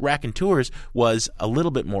gets. Raconteurs was a little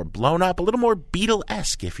bit more blown up, a little more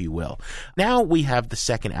Beatle-esque, if you will. Now we have the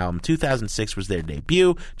second album. 2006 was their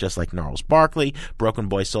debut, just like Gnarls Barkley. Broken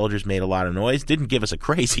Boy Soldiers made a lot of noise, didn't give us a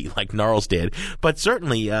crazy like Gnarls did, but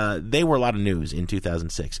certainly they were a lot of news in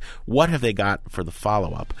 2006. What have they got for the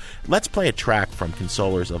follow-up? Let's play a track from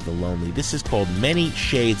Consolers of the Lonely. This is called Many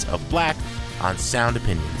Shades of Black on Sound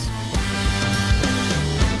Opinions.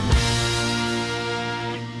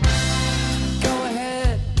 Go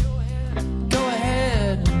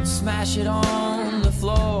ahead and smash it on the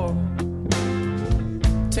floor.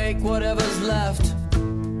 Take whatever's left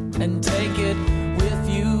and take it with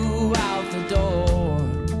you out the door.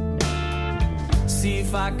 See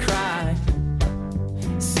if I cry,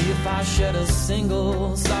 see if I shed a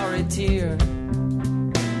single sorry tear.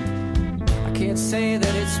 I can't say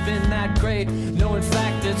that it's been that great. No, in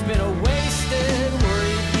fact, it's been a wasted,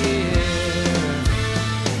 worried year.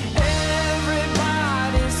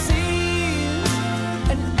 Everybody sees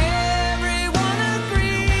and everyone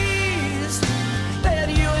agrees that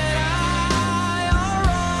you and I are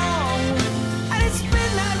wrong, and it's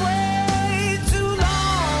been that way too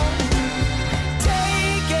long.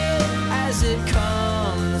 Take it as it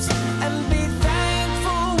comes and be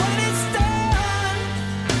thankful when it's done.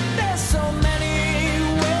 There's so many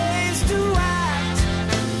ways to act,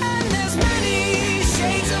 and there's many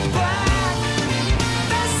shades of black.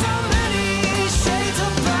 There's so many shades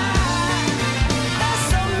of black. There's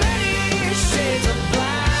so many shades of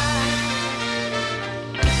black.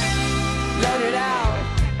 Let it out,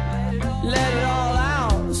 let it all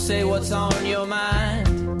out. Say what's on your mind.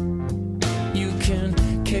 You can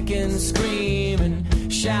kick and scream and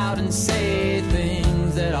shout and say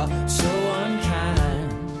things that are so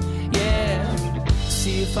unkind. Yeah,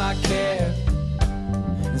 see if I care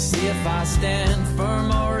and see if I stand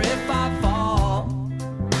firm or if I fall.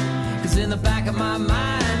 'Cause in the back of my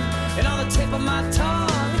mind and on the tip of my tongue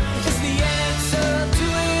is the answer to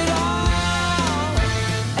it all.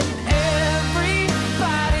 And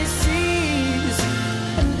everybody sees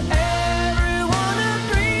and everyone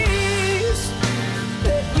agrees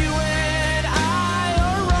that you and I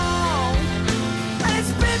are wrong, and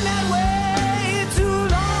it's been that way too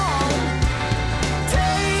long.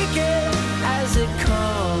 Take it as it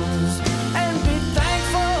comes and be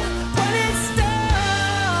thankful when it's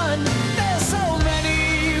done. There's so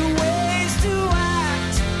many ways to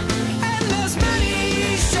act, and there's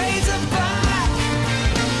many shades of black.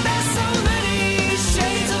 There's so many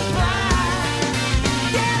shades of black.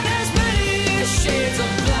 Yeah, there's many shades of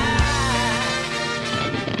black.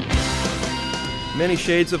 Many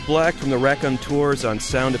Shades of Black from the Raconteurs on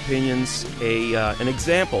Sound Opinions, an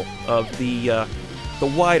example of the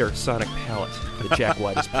wider sonic palette that Jack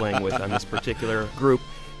White is playing with on this particular group.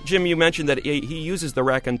 Jim, you mentioned that he uses the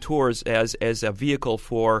Raconteurs as a vehicle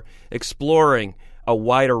for exploring a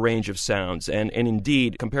wider range of sounds. And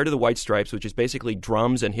indeed, compared to the White Stripes, which is basically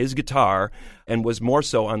drums and his guitar, and was more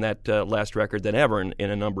so on that last record than ever in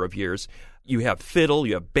a number of years, you have fiddle,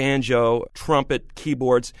 you have banjo, trumpet,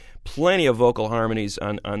 keyboards, plenty of vocal harmonies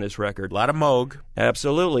on this record. A lot of Moog.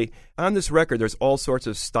 Absolutely. On this record, there's all sorts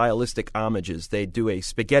of stylistic homages. They do a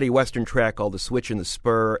spaghetti western track called The Switch and the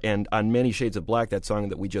Spur, and on Many Shades of Black, that song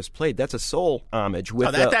that we just played, that's a soul homage.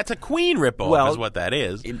 With that's a Queen ripoff is what that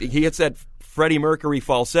is. He hits that Freddie Mercury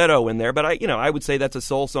falsetto in there, but I would say that's a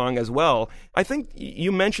soul song as well. I think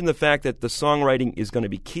you mentioned the fact that the songwriting is going to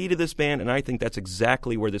be key to this band, and I think that's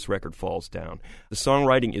exactly where this record falls down. The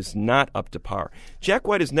songwriting is not up to par. Jack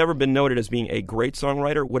White has never been noted as being a great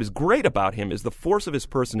songwriter. What is great about him is the force of his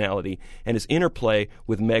personality and his interplay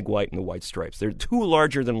with Meg White and the White Stripes. They're two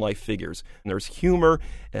larger-than-life figures, and there's humor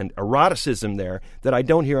and eroticism there that I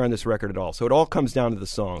don't hear on this record at all. So it all comes down to the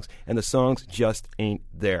songs, and the songs just ain't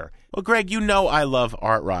there. Well, Greg, you know I love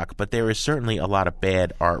art rock, but there is certainly a lot of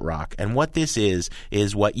bad art rock. And what this is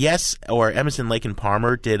what Yes or Emerson, Lake and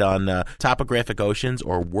Palmer did on Topographic Oceans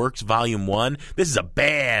or Works Volume 1. This is a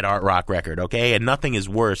bad art rock record, okay? And nothing is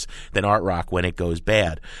worse than art rock when it goes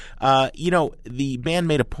bad. The band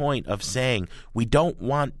made a point of saying we don't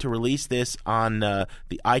want to release this on the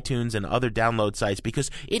iTunes and other download sites because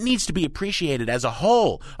it needs to be appreciated as a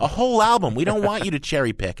whole album. We don't want you to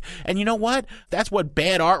cherry pick. And you know what? That's what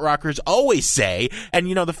bad art rock always say, and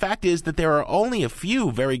the fact is that there are only a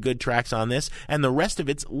few very good tracks on this, and the rest of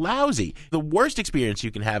it's lousy. The worst experience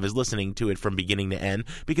you can have is listening to it from beginning to end,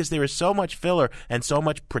 because there is so much filler and so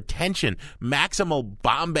much pretension, maximal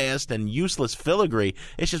bombast, and useless filigree.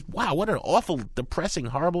 It's just, wow, what an awful, depressing,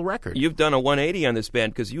 horrible record. You've done a 180 on this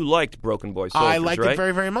band because you liked Broken Boy Soldiers, I liked it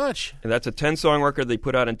very, very much. And that's a 10-song record they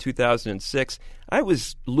put out in 2006. I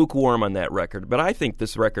was lukewarm on that record, but I think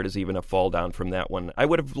this record is even a fall down from that one. I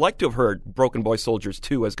would have liked to have heard Broken Boy Soldiers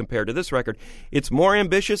 2 as compared to this record. It's more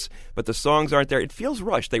ambitious, but the songs aren't there. It feels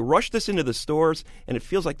rushed. They rushed this into the stores, and it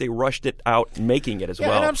feels like they rushed it out making it as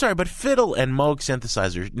well. And I'm sorry, but fiddle and Moog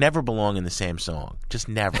synthesizers never belong in the same song. Just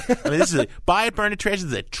never. I mean, this is buy it, burn it, trash it.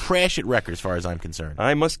 This is a trash it record as far as I'm concerned.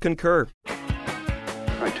 I must concur.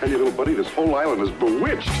 I tell you, little buddy, this whole island is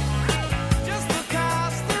bewitched.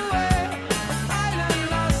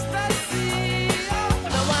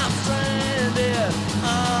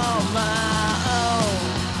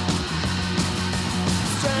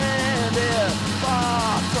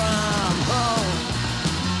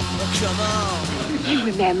 You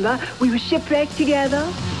remember, we were shipwrecked together.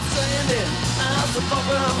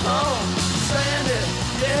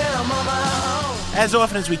 As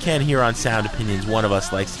often as we can here on Sound Opinions, one of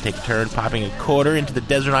us likes to take a turn popping a quarter into the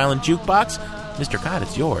Desert Island Jukebox. Mr. Cott,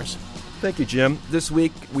 it's yours. Thank you, Jim. This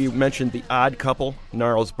week we mentioned the odd couple,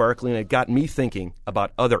 Gnarls Barkley, and it got me thinking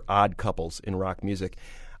about other odd couples in rock music.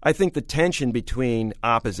 I think the tension between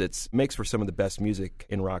opposites makes for some of the best music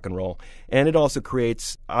in rock and roll, and it also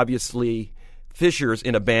creates, obviously, fissures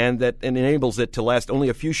in a band that enables it to last only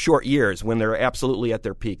a few short years when they're absolutely at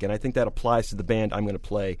their peak, and I think that applies to the band I'm going to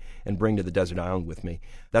play and bring to the Desert Island with me.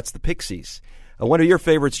 That's the Pixies. One of your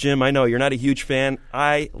favorites, Jim. I know you're not a huge fan.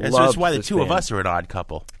 I love this that's why the two band. of us are an odd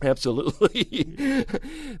couple. Absolutely.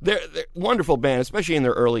 They're a wonderful band, especially in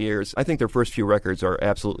their early years. I think their first few records are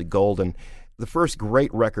absolutely golden. The first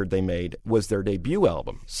great record they made was their debut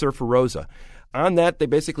album, Surfer Rosa. On that, they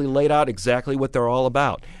basically laid out exactly what they're all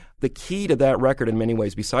about. The key to that record in many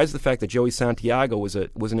ways, besides the fact that Joey Santiago was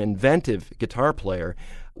an inventive guitar player,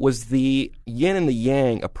 was the yin and the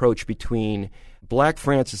yang approach between Black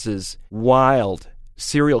Francis's wild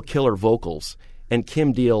serial killer vocals and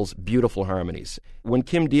Kim Deal's beautiful harmonies. When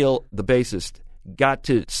Kim Deal, the bassist, got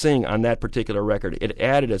to sing on that particular record, it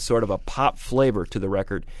added a sort of a pop flavor to the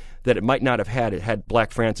record that it might not have had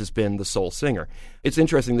Black Francis been the sole singer. It's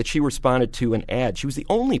interesting that she responded to an ad. She was the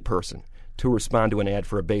only person to respond to an ad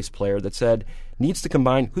for a bass player that said, needs to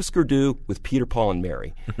combine Husker Du with Peter, Paul, and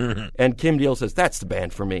Mary. And Kim Deal says, that's the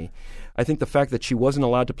band for me. I think the fact that she wasn't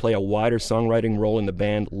allowed to play a wider songwriting role in the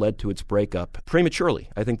band led to its breakup prematurely.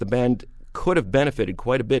 I think the band could have benefited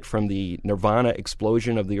quite a bit from the Nirvana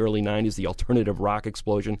explosion of the early 90s, the alternative rock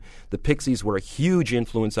explosion. The Pixies were a huge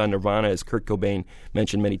influence on Nirvana, as Kurt Cobain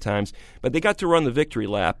mentioned many times. But they got to run the victory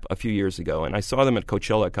lap a few years ago, and I saw them at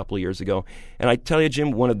Coachella a couple of years ago. And I tell you,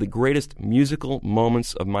 Jim, one of the greatest musical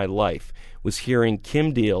moments of my life was hearing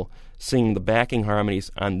Kim Deal sing the backing harmonies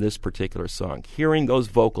on this particular song, hearing those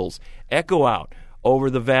vocals echo out over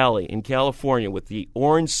the valley in California with the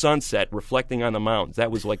orange sunset reflecting on the mountains.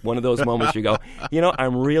 That was like one of those moments you go,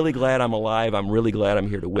 I'm really glad I'm alive. I'm really glad I'm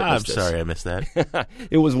here to witness this. I'm sorry I missed that.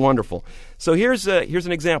 It was wonderful. So here's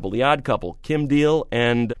an example. The Odd Couple, Kim Deal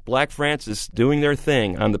and Black Francis doing their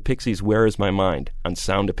thing on the Pixies' Where Is My Mind on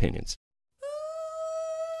Sound Opinions.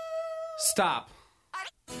 Stop.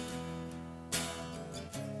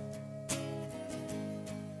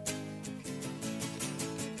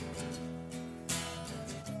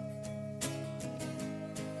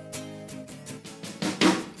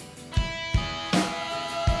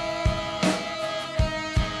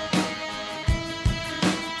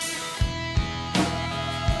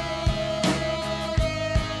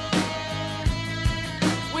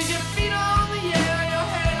 With your feet on the air, your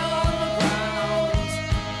head on the ground.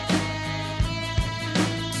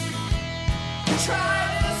 Try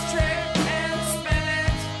this trick and spin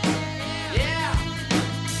it. Yeah.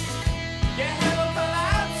 Your head will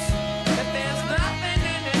collapse if there's nothing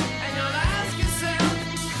in it, and you'll ask yourself,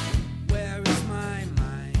 where is my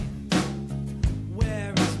mind?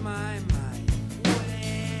 Where is my mind?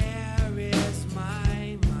 Where is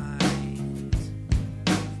my mind?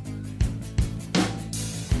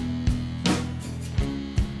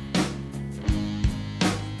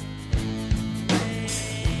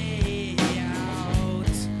 Way out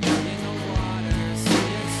in the water, see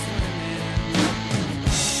it swimming.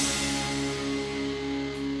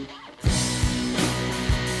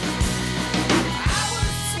 I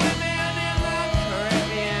was swimming in the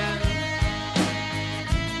Caribbean.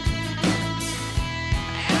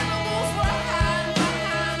 Animals were hiding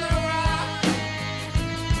behind the rock,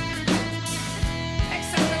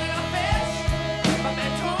 except a little fish. But they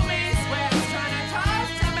told me Swift's trying to talk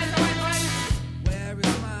to me, so I went, where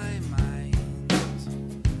is my mind?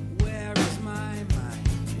 Where is my mind?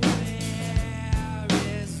 Where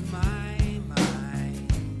is my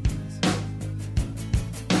mind?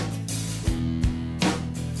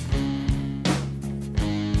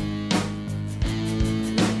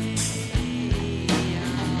 Way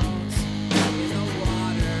out in the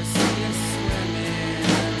water, see it swimming.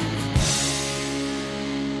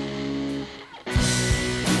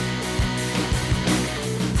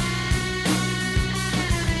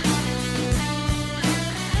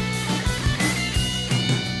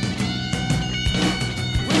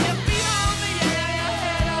 With your feet on the air, your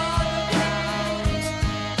head on the ground.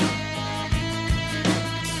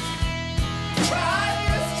 Try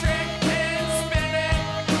this trick and spin it,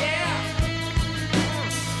 yeah.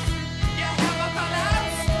 Your head will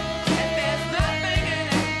collapse if there's nothing in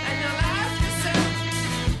it, and you'll ask yourself,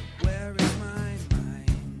 where is my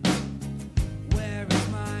mind? Where is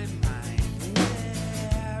my mind?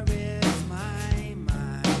 Where is my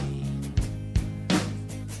mind?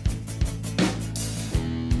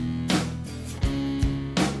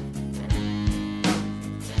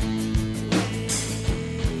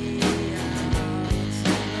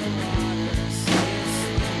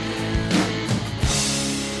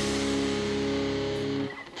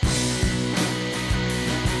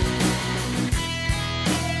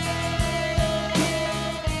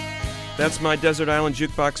 That's my Desert Island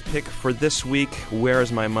Jukebox pick for this week, Where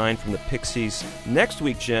Is My Mind from the Pixies. Next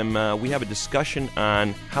week, Jim, we have a discussion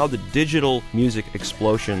on how the digital music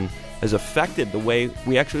explosion has affected the way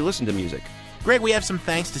we actually listen to music. Greg, we have some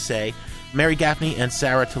thanks to say. Mary Gaffney and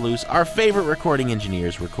Sarah Toulouse, our favorite recording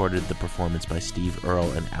engineers, recorded the performance by Steve Earle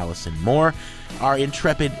and Allison Moorer. Our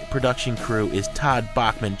intrepid production crew is Todd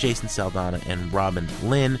Bachman, Jason Saldana, and Robin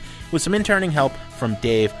Lynn, with some interning help from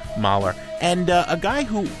Dave Mahler. And a guy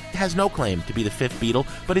who has no claim to be the fifth Beatle,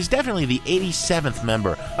 but is definitely the 87th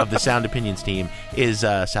member of the Sound Opinions team, is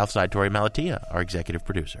Southside Tori Malatia, our executive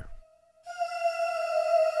producer.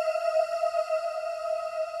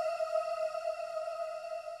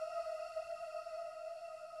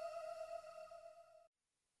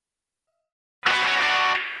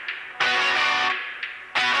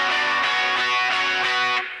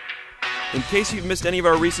 In case you've missed any of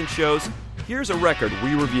our recent shows, here's a record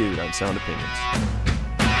we reviewed on Sound Opinions.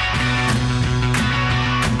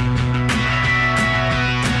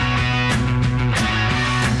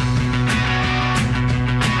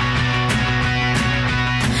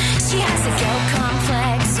 She has a guilt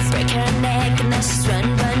complex, break her neck, and then she's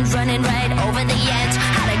running right over the edge.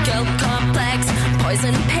 Had a guilt complex,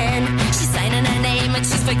 poison pen. She's signing her name and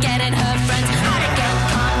she's forgetting her friends. Had a guilt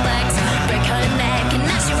complex, break her neck, and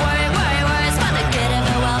now she worries for the good of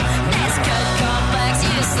the world. There's guilt complex,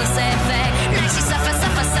 useless effect. Now she suffers,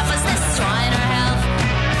 destroying her health.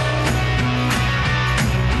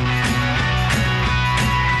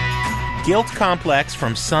 Guilt Complex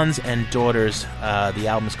from Sons and Daughters. The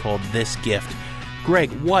album is called This Gift.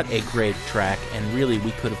 Greg, what a great track, and really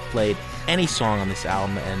we could have played any song on this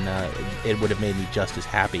album and it would have made me just as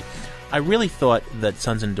happy. I really thought that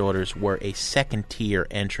Sons and Daughters were a second-tier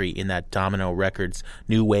entry in that Domino Records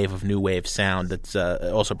new wave of new wave sound that's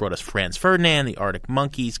also brought us Franz Ferdinand, the Arctic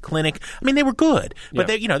Monkeys, Clinic. I mean, they were good, but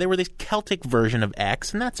they were this Celtic version of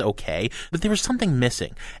X, and that's okay, but there was something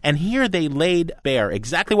missing. And here they laid bare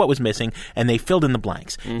exactly what was missing, and they filled in the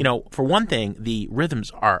blanks. For one thing, the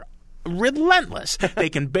rhythms are relentless. They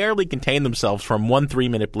can barely contain themselves from one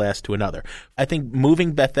 3-minute blast to another. I think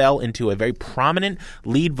moving Bethel into a very prominent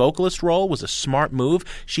lead vocalist role was a smart move.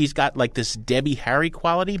 She's got like this Debbie Harry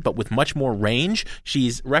quality, but with much more range.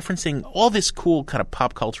 She's referencing all this cool kind of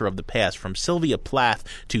pop culture of the past, from Sylvia Plath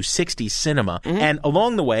to 60s cinema. And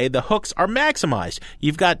along the way, the hooks are maximized.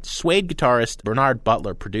 You've got Suede guitarist Bernard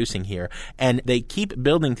Butler producing here, and they keep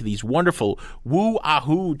building to these wonderful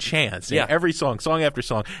woo-ahoo chants in every song after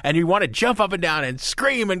song. And you want to jump up and down and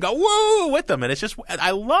scream and go woo with them, and it's just,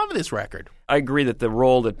 I love this record. I agree that the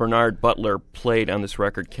role that Bernard Butler played on this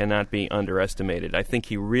record cannot be underestimated. I think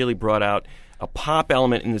he really brought out a pop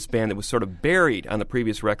element in this band that was sort of buried on the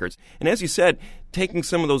previous records. And as you said, taking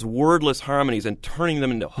some of those wordless harmonies and turning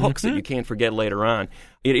them into hooks that you can't forget later on.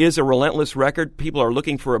 It is a relentless record. People are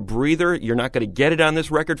looking for a breather. You're not going to get it on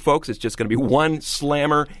this record, folks. It's just going to be one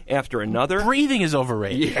slammer after another. Breathing is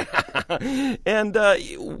overrated. Yeah. And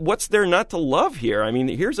what's there not to love here? I mean,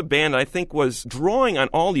 here's a band I think was drawing on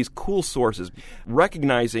all these cool sources,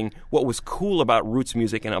 recognizing what was cool about roots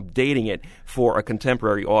music and updating it for a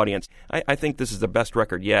contemporary audience. I think this is the best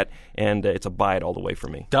record yet, and it's a buy it all the way for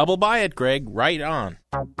me. Double buy it, Greg. Right on.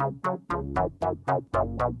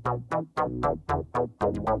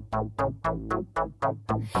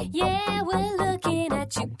 Yeah, we're looking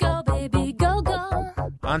at you, go baby, go, go.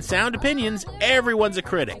 On Sound Opinions, everyone's a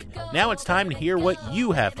critic. Now it's time to hear what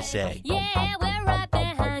you have to say. Yeah, we're right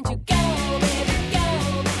behind you, go baby,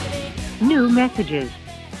 go baby. New messages.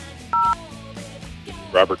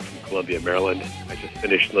 Robert from Columbia, Maryland. I just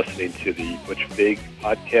finished listening to the Butch Vig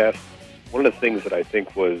podcast. One of the things that I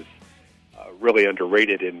think was really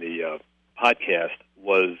underrated in the podcast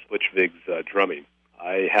was Butch Vig's drumming.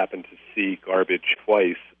 I happened to see Garbage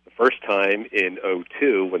twice. The first time in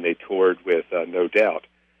 2002 when they toured with No Doubt.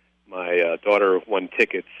 My daughter won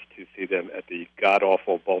tickets to see them at the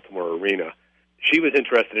god-awful Baltimore Arena. She was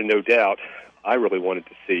interested in No Doubt. I really wanted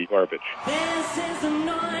to see Garbage. This is the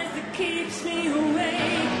noise that keeps me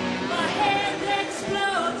awake. My head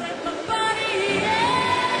explodes and my body aches.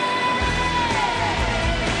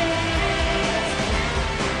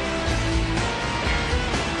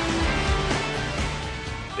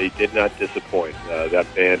 They did not disappoint. That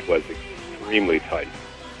band was extremely tight,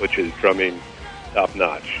 which is drumming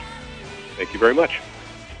top-notch. Thank you very much.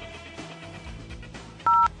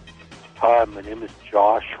 Hi, my name is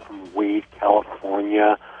Josh from Wade,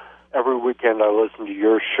 California. Every weekend I listen to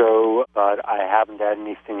your show, but I haven't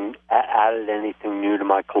added anything new to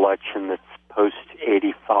my collection that's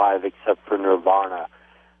post-85 except for Nirvana.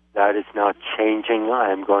 That is now changing. I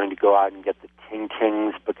am going to go out and get the Ting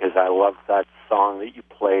Tings because I love that song that you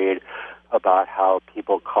played about how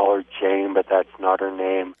people call her Jane, but that's not her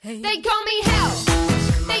name. They call me Hell.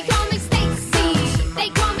 They call me Stacy. They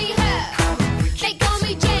call me her. They call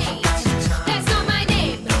me Jane. That's not my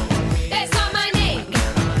name. That's not my name.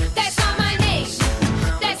 That's not my name.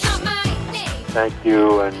 That's not my name. Thank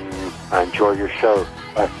you, and I enjoy your show.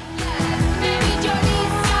 Bye.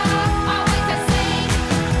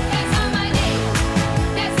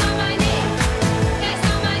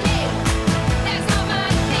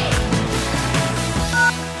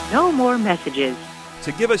 No more messages.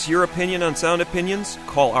 To give us your opinion on Sound Opinions,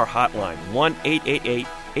 call our hotline,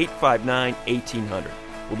 1-888-859-1800.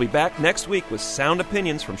 We'll be back next week with Sound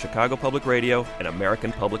Opinions from Chicago Public Radio and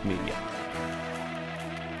American Public Media.